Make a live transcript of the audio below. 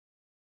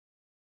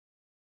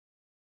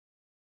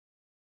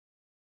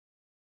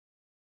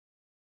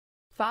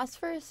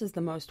Phosphorus is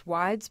the most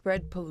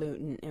widespread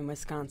pollutant in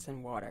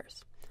Wisconsin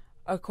waters.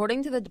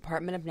 According to the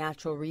Department of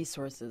Natural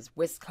Resources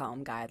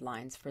Wiscalm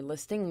guidelines for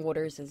listing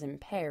waters as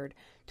impaired,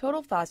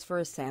 total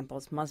phosphorus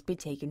samples must be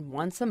taken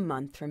once a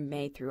month from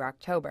May through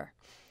October.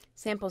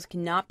 Samples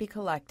cannot be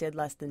collected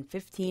less than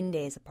 15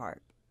 days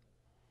apart.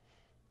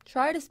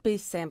 Try to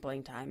space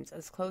sampling times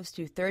as close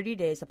to 30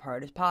 days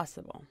apart as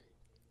possible.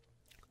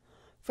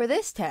 For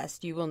this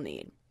test, you will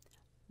need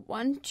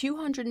one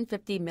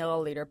 250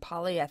 milliliter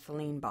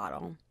polyethylene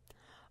bottle,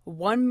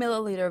 1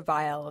 milliliter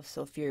vial of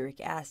sulfuric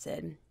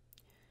acid,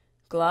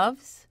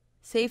 gloves,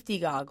 safety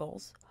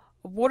goggles,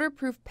 a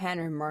waterproof pen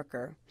or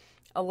marker,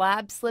 a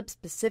lab slip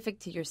specific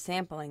to your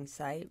sampling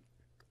site,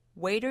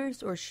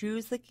 waders or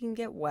shoes that can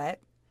get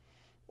wet,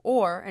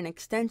 or an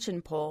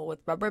extension pole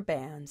with rubber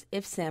bands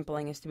if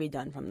sampling is to be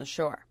done from the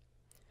shore,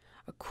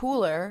 a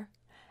cooler,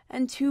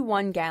 and 2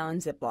 1-gallon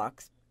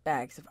Ziploc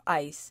bags of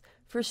ice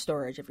for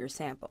storage of your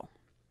sample.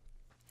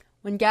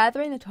 When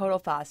gathering the total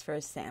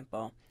phosphorus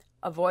sample,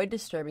 avoid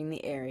disturbing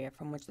the area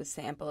from which the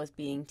sample is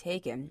being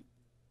taken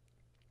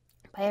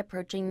by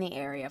approaching the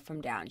area from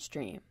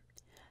downstream.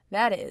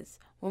 That is,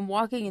 when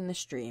walking in the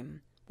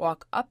stream,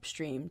 walk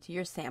upstream to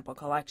your sample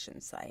collection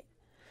site.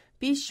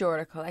 Be sure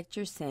to collect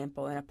your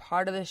sample in a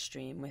part of the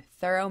stream with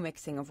thorough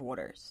mixing of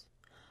waters.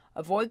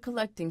 Avoid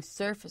collecting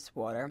surface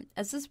water,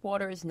 as this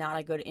water is not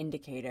a good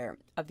indicator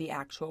of the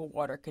actual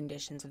water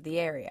conditions of the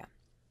area.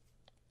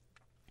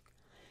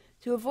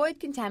 To avoid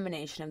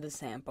contamination of the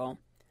sample,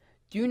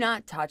 do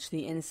not touch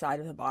the inside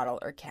of the bottle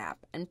or cap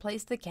and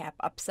place the cap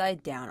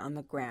upside down on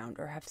the ground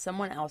or have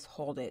someone else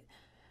hold it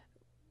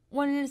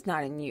when it is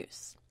not in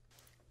use.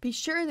 Be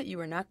sure that you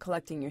are not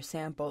collecting your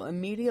sample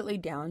immediately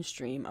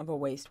downstream of a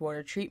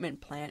wastewater treatment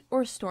plant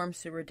or storm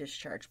sewer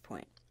discharge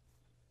point.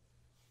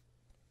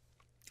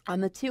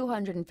 On the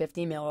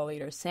 250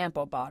 milliliter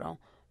sample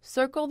bottle,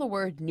 circle the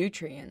word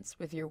nutrients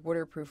with your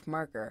waterproof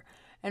marker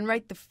and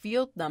write the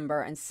field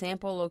number and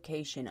sample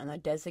location on the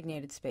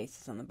designated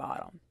spaces on the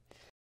bottle.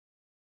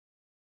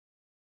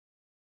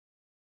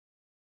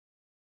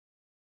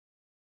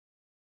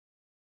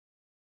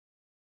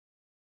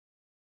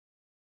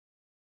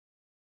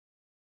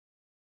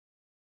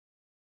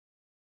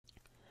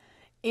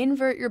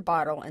 Invert your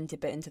bottle and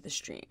dip it into the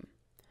stream.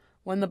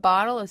 When the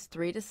bottle is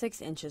 3 to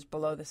 6 inches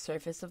below the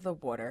surface of the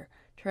water,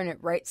 turn it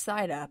right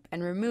side up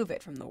and remove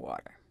it from the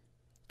water.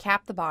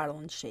 Cap the bottle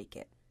and shake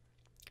it.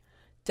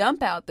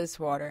 Dump out this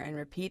water and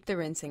repeat the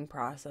rinsing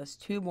process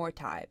 2 more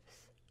times.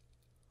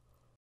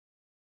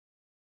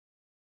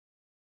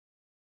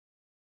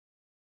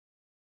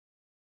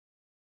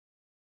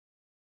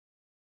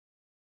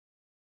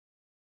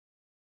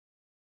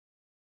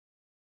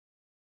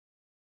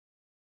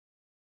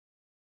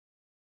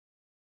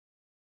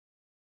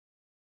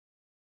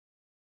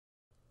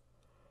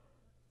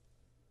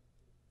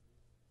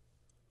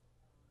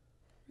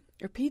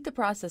 Repeat the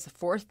process a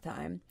 4th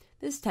time,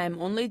 this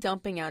time only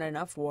dumping out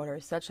enough water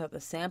such that the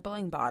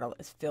sampling bottle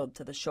is filled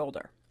to the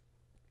shoulder.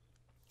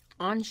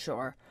 On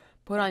shore,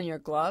 put on your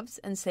gloves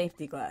and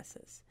safety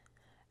glasses.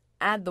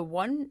 Add the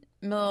 1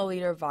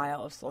 milliliter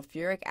vial of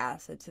sulfuric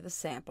acid to the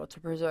sample to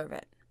preserve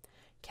it.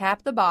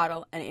 Cap the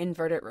bottle and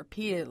invert it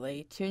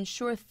repeatedly to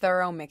ensure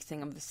thorough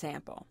mixing of the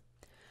sample.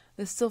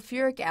 The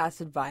sulfuric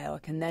acid vial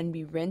can then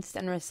be rinsed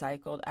and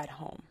recycled at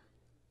home.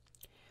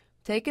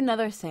 Take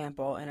another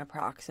sample in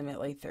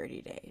approximately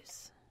 30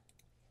 days.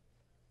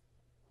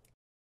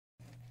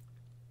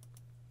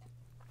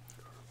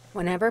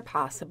 Whenever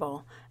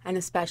possible, and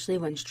especially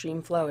when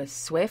stream flow is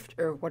swift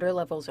or water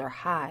levels are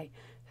high,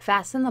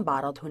 fasten the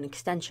bottle to an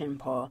extension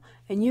pole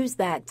and use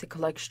that to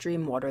collect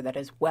stream water that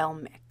is well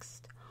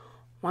mixed.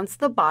 Once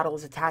the bottle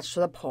is attached to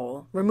the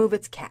pole, remove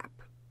its cap.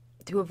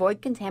 To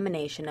avoid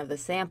contamination of the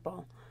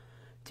sample,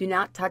 do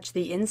not touch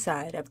the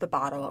inside of the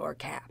bottle or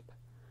cap.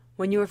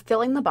 When you are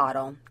filling the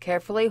bottle,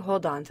 carefully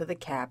hold on to the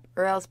cap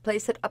or else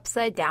place it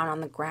upside down on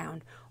the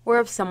ground or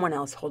have someone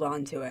else hold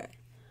on to it.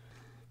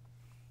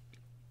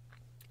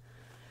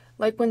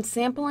 Like when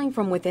sampling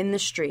from within the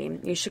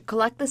stream, you should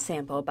collect the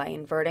sample by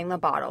inverting the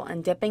bottle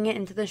and dipping it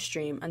into the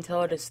stream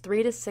until it is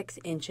 3 to 6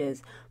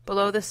 inches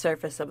below the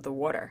surface of the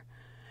water.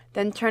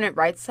 Then turn it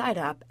right side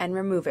up and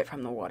remove it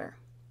from the water.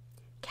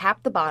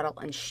 Cap the bottle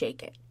and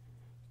shake it.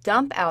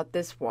 Dump out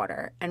this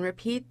water and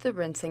repeat the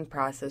rinsing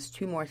process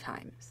 2 more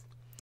times.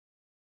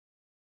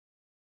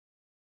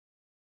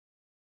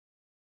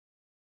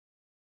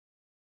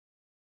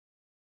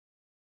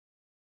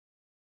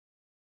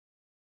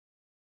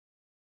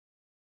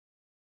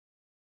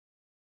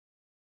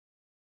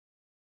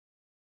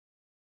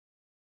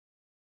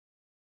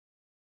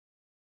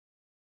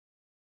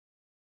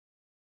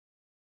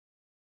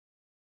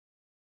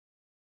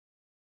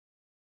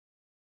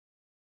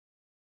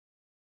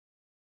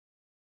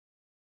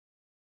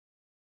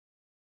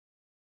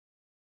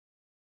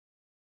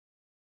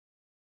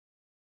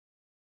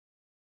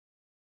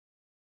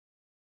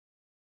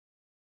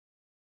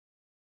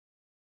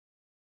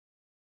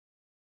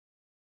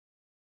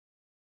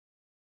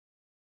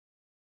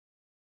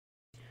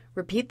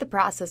 Repeat the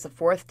process a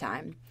 4th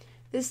time.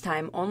 this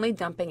time only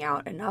dumping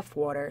out enough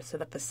water so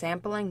that the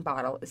sampling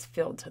bottle is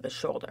filled to the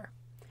shoulder.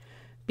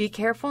 Be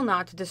careful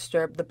not to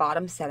disturb the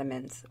bottom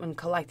sediments when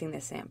collecting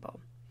the sample.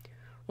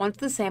 Once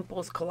the sample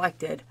is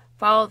collected,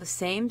 follow the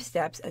same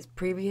steps as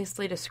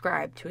previously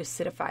described to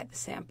acidify the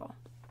sample.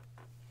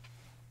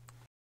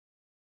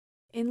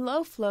 In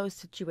low-flow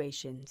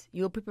situations,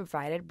 you will be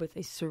provided with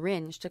a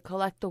syringe to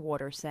collect the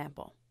water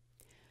sample.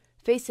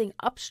 Facing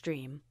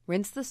upstream,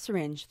 rinse the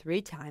syringe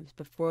 3 times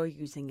before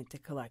using it to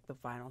collect the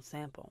final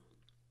sample.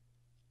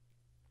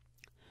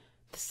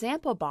 The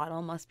sample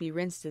bottle must be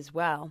rinsed as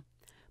well,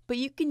 but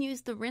you can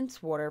use the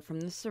rinse water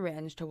from the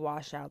syringe to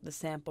wash out the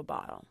sample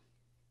bottle.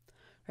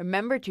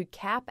 Remember to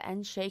cap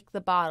and shake the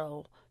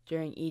bottle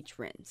during each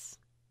rinse.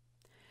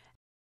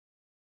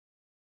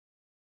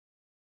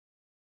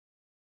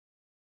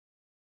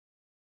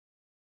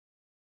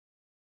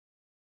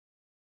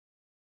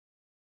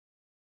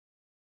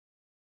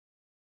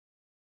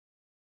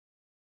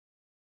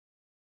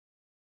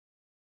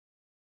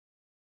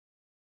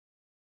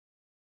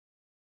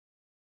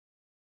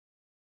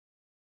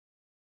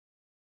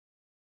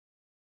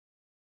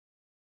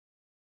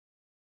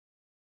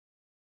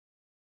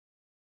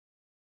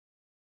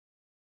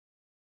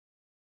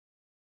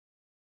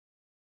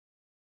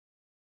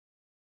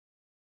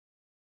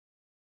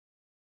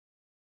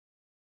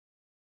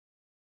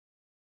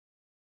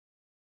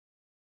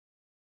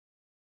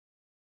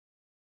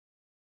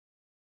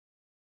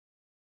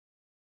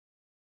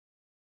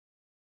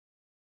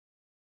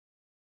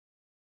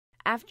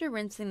 After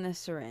rinsing the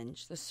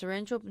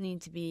syringe will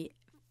need to be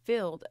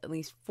filled at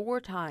least 4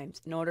 times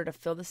in order to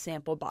fill the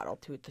sample bottle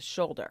to the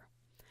shoulder.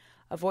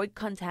 Avoid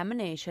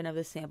contamination of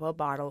the sample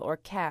bottle or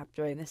cap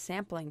during the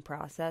sampling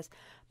process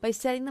by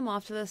setting them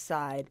off to the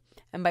side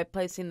and by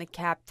placing the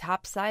cap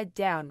top side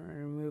down when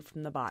removed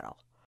from the bottle.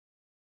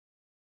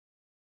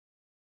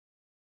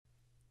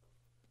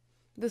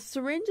 The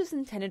syringe is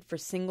intended for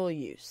single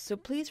use, so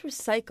please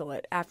recycle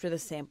it after the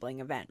sampling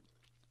event.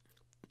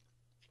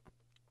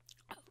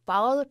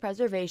 Follow the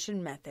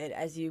preservation method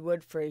as you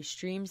would for a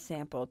stream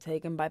sample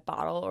taken by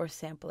bottle or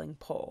sampling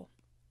pole.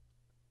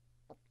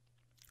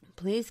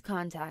 Please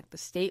contact the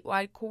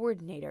statewide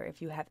coordinator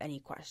if you have any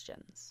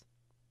questions.